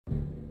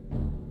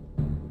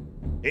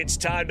It's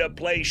time to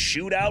play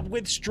Shootout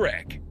with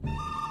Strick.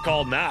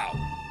 Call now,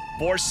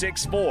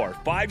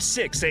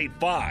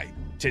 464-5685,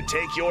 to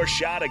take your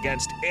shot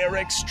against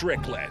Eric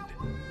Strickland.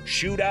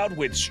 Shootout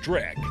with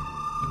Strick.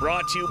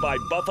 Brought to you by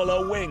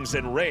Buffalo Wings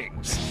and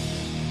Rings.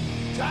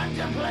 Time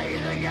to play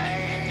the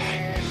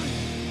game!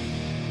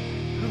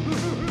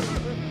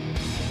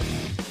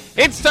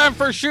 It's time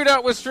for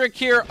Shootout with Strick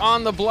here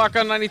on the block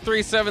on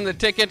 93.7 The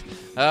Ticket.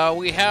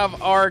 We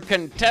have our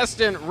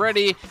contestant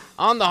ready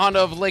on the Honda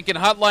of Lincoln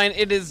hotline.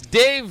 It is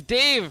Dave.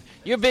 Dave,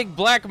 you're a big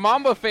Black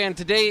Mamba fan.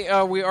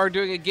 Today we are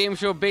doing a game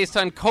show based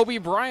on Kobe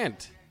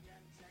Bryant.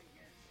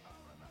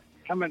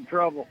 I'm in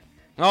trouble.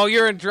 Oh,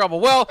 you're in trouble.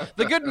 Well,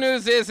 the good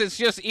news is it's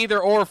just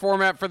either-or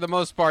format for the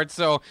most part,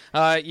 so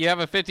you have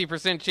a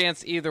 50%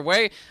 chance either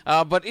way.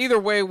 But either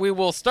way, we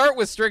will start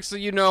with Strick so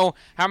you know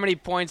how many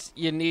points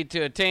you need to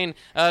attain.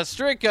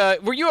 Strick,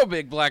 were you a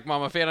big Black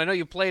Mamba fan? I know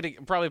you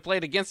probably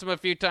played against him a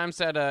few times,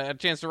 had a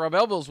chance to rub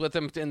elbows with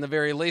him in the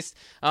very least.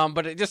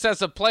 But just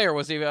as a player,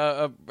 was he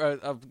a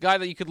guy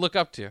that you could look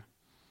up to?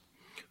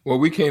 Well,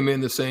 we came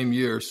in the same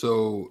year,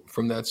 so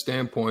from that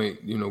standpoint,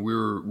 we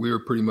were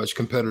pretty much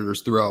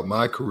competitors throughout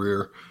my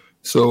career.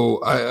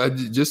 So I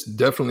just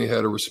definitely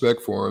had a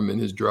respect for him and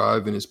his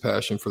drive and his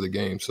passion for the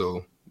game.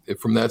 So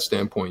from that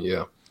standpoint,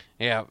 yeah.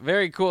 Yeah,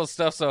 very cool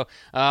stuff. So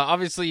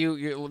obviously,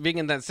 you being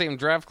in that same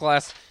draft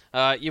class,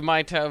 you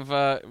might have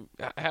a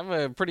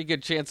pretty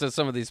good chance of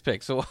some of these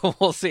picks. So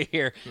we'll see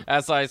here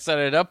as I set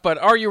it up. But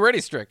are you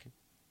ready, Strick?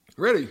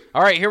 Ready.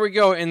 All right, here we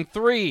go. In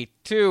 3,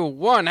 2,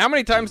 1. How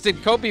many times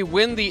did Kobe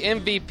win the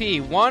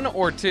MVP? 1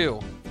 or 2?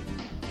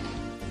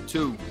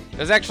 2.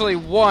 There's actually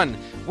 1.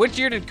 Which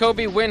year did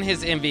Kobe win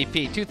his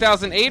MVP?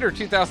 2008 or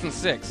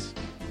 2006?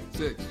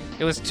 6.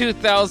 It was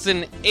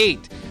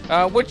 2008.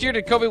 Which year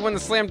did Kobe win the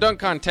slam dunk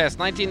contest?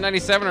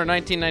 1997 or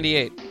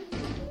 1998?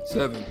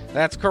 7.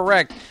 That's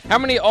correct. How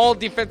many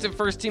all-defensive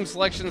first-team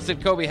selections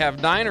did Kobe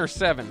have? 9 or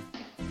 7?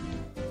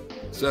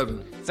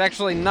 7. It's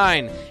actually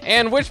 9.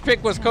 And which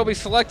pick was Kobe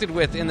selected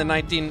with in the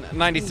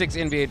 1996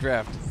 NBA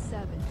draft?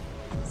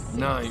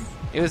 9.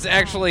 It was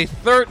actually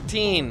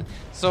 13.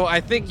 So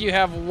I think you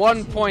have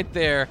 1 point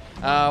there,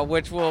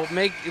 which will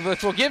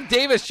give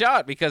Dave a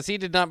shot because he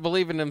did not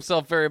believe in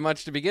himself very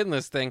much to begin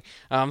this thing.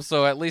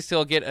 So at least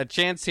he'll get a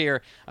chance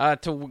here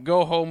to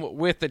go home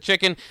with the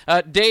chicken.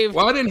 Dave.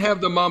 Well, I didn't have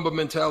the Mamba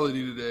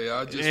mentality today.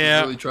 I just was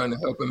really trying to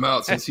help him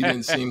out since he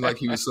didn't seem like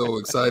he was so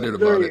excited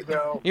about it.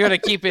 You got to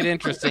keep it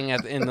interesting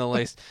in the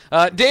least.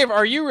 Dave,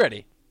 are you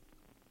ready?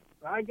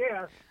 I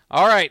guess.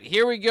 All right,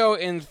 here we go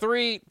in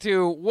 3,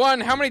 2,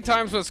 1. How many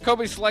times was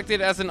Kobe selected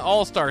as an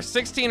All-Star,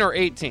 16 or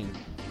 18?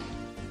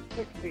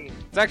 16.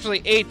 It's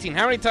actually 18.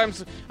 How many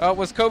times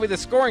was Kobe the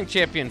scoring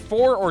champion,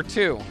 4 or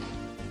 2?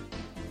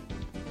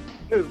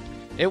 2.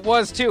 It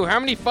was 2. How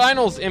many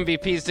finals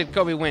MVPs did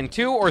Kobe win,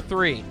 2 or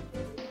 3?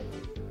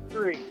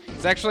 3.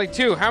 It's actually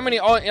 2. How many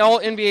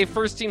All-NBA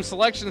first-team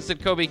selections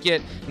did Kobe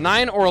get,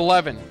 9 or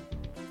 11?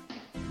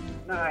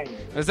 9.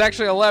 It was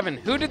actually 11.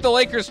 Who did the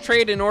Lakers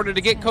trade in order to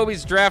get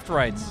Kobe's draft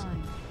rights?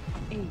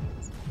 9, 8,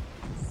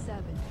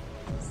 7,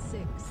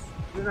 6.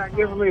 You're not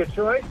giving me a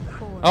choice?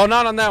 4, Oh,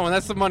 not on that one.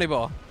 That's the money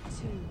ball.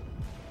 2,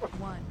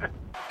 1.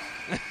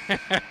 I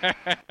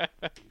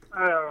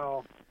don't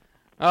know.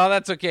 Oh,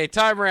 that's okay.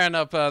 Time ran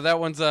up. That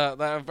one's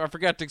I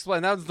forgot to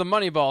explain. That was the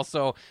money ball,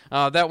 so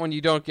that one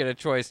you don't get a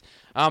choice.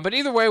 But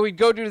either way, we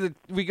go to the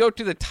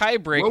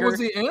tiebreaker. What was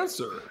the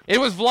answer? It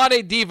was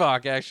Vlade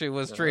Divac actually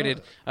was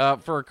traded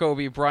for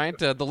Kobe Bryant.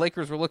 The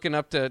Lakers were looking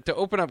up to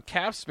open up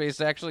cap space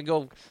to actually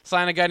go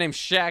sign a guy named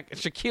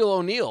Shaquille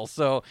O'Neal.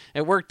 So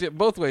it worked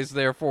both ways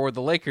there for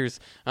the Lakers.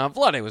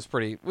 Vlade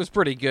was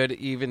pretty good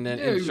even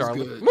in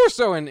Charlotte, more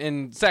so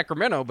in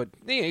Sacramento, but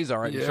he's all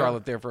right in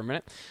Charlotte there for a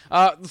minute.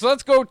 So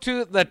let's go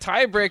to the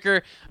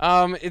tiebreaker.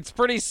 It's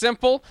pretty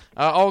simple.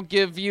 I'll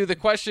give you the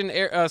question,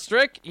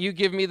 Strick. You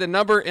give me the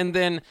number, and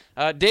then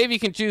Dave, you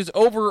can choose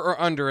over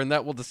or under, and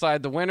that will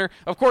decide the winner.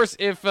 Of course,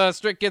 if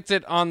Strick gets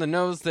it on the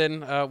nose,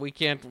 then we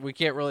can't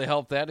really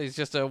help that. He's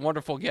just a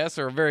wonderful guest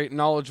or a very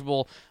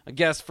knowledgeable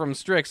guest from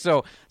Strick.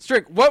 So,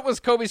 Strick, what was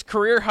Kobe's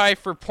career high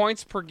for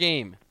points per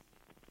game?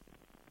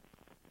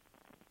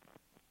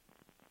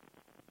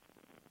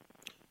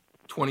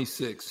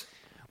 26.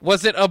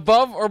 Was it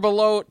above or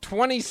below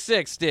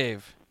 26,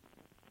 Dave?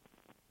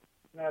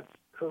 That's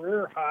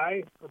career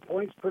high for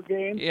points per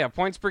game? Yeah,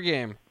 points per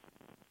game.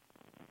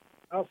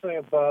 I'll say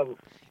above.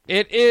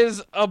 It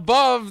is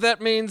above. That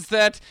means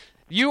that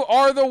you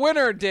are the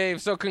winner,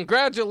 Dave. So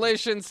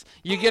congratulations.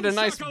 You get a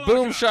nice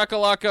boom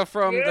shakalaka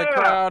from the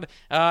crowd.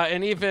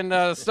 And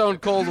even Stone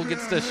Cold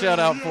gets to shout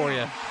out for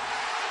you.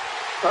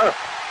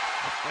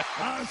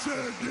 I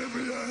said, give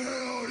me a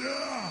hell yeah.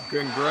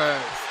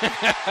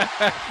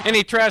 Congrats.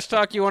 Any trash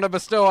talk you want to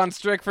bestow on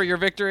Strick for your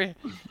victory?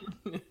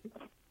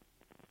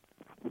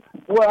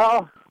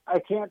 Well, I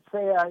can't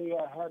say I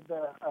had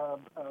a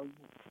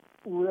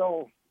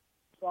real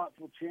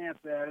thoughtful chance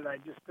at it. I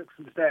just took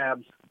some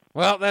stabs.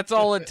 Well, that's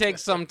all it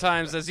takes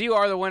sometimes, as you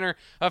are the winner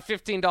of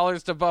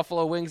 $15 to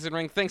Buffalo Wings and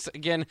Ring. Thanks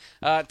again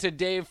to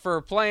Dave for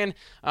playing.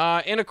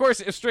 And, of course,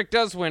 if Strick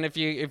does win, if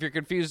you're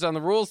confused on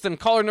the rules, then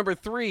caller number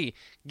 3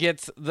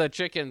 gets the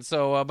chicken.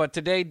 So, but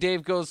today,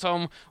 Dave goes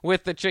home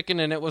with the chicken,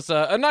 and it was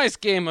a nice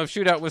game of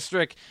Shootout with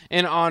Strick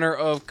in honor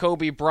of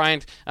Kobe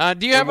Bryant.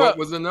 Do you have what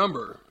was the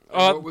number?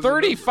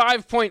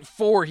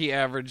 35.4 he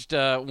averaged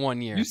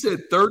 1 year. You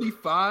said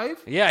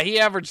 35? Yeah, he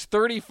averaged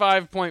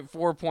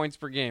 35.4 points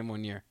per game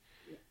 1 year.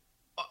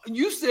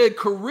 You said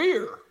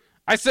career.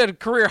 I said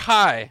career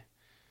high.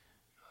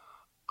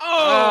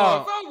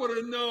 Oh, if I would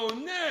have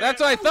known that.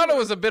 That's why I thought it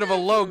was a bit of a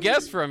low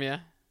guess from you.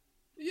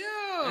 Yeah,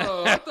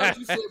 I thought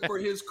you said for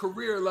his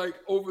career, like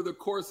over the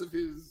course of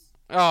his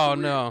career.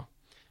 No.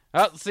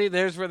 Oh, see,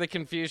 there's where the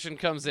confusion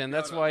comes in.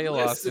 That's why you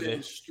lost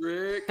today.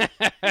 Strick. Do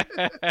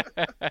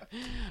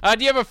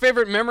you have a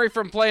favorite memory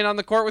from playing on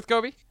the court with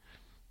Kobe?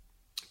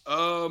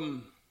 I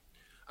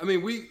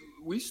mean,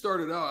 we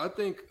started out, I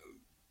think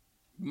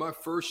my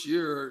first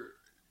year,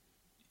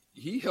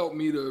 he helped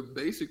me to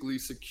basically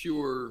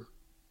secure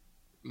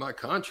my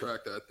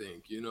contract, I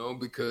think,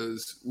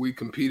 because we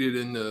competed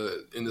in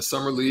the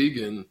summer league,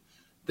 and I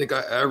think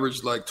I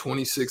averaged like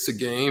 26 a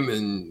game,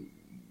 and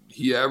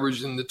he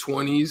averaged in the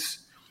 20s,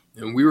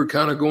 and we were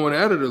kind of going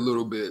at it a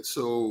little bit.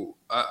 So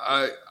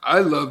I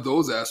love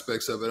those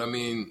aspects of it. I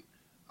mean,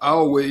 I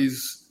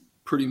always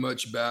pretty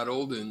much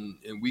battled and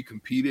we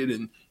competed,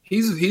 and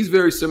he's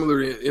very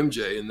similar to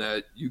MJ in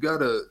that you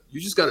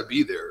just gotta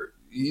be there.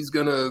 He's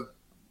got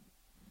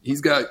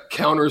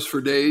counters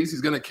for days.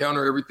 He's gonna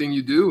counter everything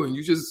you do, and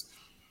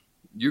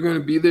you're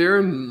gonna be there,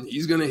 and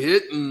he's gonna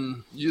hit,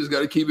 and you just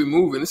gotta keep it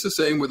moving. It's the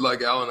same with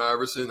like Allen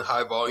Iverson,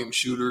 high volume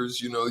shooters.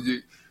 You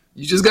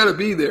just gotta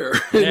be there.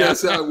 And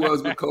that's how it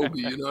was with Kobe.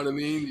 You know what I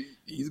mean?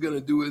 He's gonna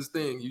do his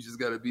thing. You just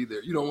gotta be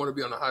there. You don't want to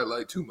be on the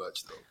highlight too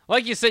much, though.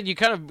 Like you said,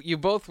 you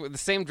both with the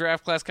same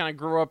draft class kind of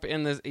grew up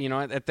in the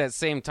at that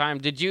same time.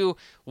 Did you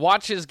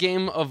watch his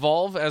game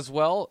evolve as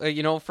well?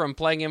 From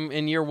playing him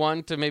in year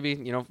 1 to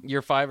maybe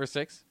year 5 or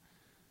 6.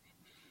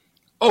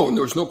 Oh,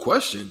 there's no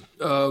question.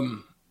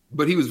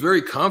 But he was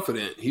very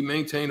confident. He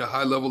maintained a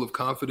high level of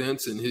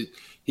confidence, and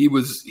he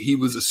was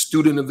a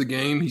student of the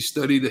game. He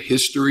studied the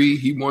history.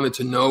 He wanted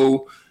to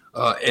know,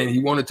 and he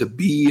wanted to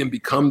be and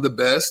become the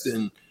best.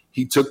 And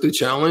he took the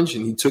challenge,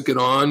 and he took it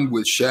on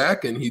with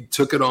Shaq, and he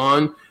took it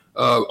on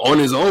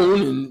his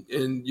own.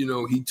 And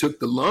he took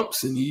the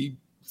lumps, and he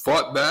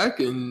fought back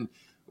and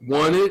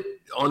won it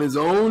on his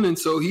own. And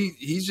so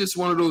he's just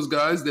one of those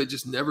guys that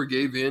just never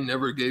gave in,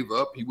 never gave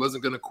up. He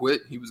wasn't going to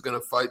quit. He was going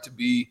to fight to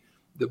be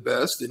the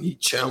best, and he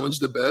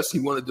challenged the best. He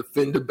wanted to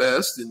defend the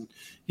best, and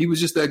he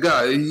was just that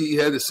guy. He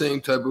had the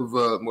same type of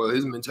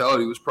his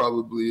mentality was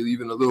probably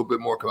even a little bit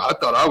more. I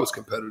thought I was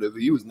competitive.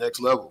 He was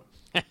next level.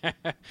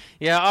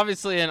 Yeah,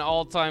 obviously an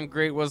all-time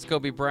great was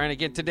Kobe Bryant.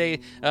 Again,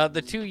 today,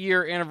 the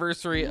 2-year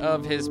anniversary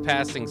of his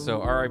passing,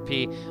 so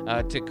RIP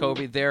to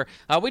Kobe there.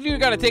 We do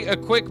got to take a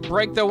quick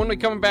break, though. When we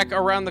come back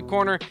around the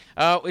corner,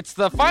 it's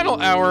the final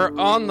hour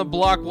on the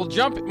block. We'll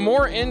jump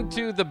more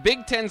into the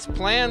Big Ten's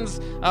plans,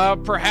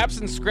 perhaps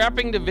in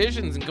scrapping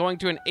divisions and going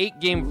to an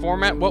 8-game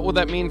format. What will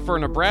that mean for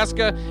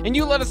Nebraska? And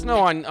you let us know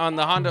on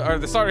the Honda or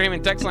the Sauter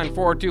Heyman text line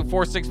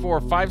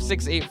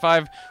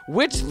 402-464-5685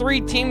 which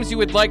 3 teams you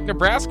would like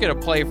Nebraska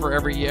to play for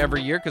every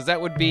year, because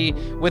that would be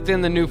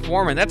within the new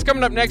format. That's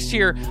coming up next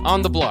here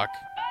on The Block.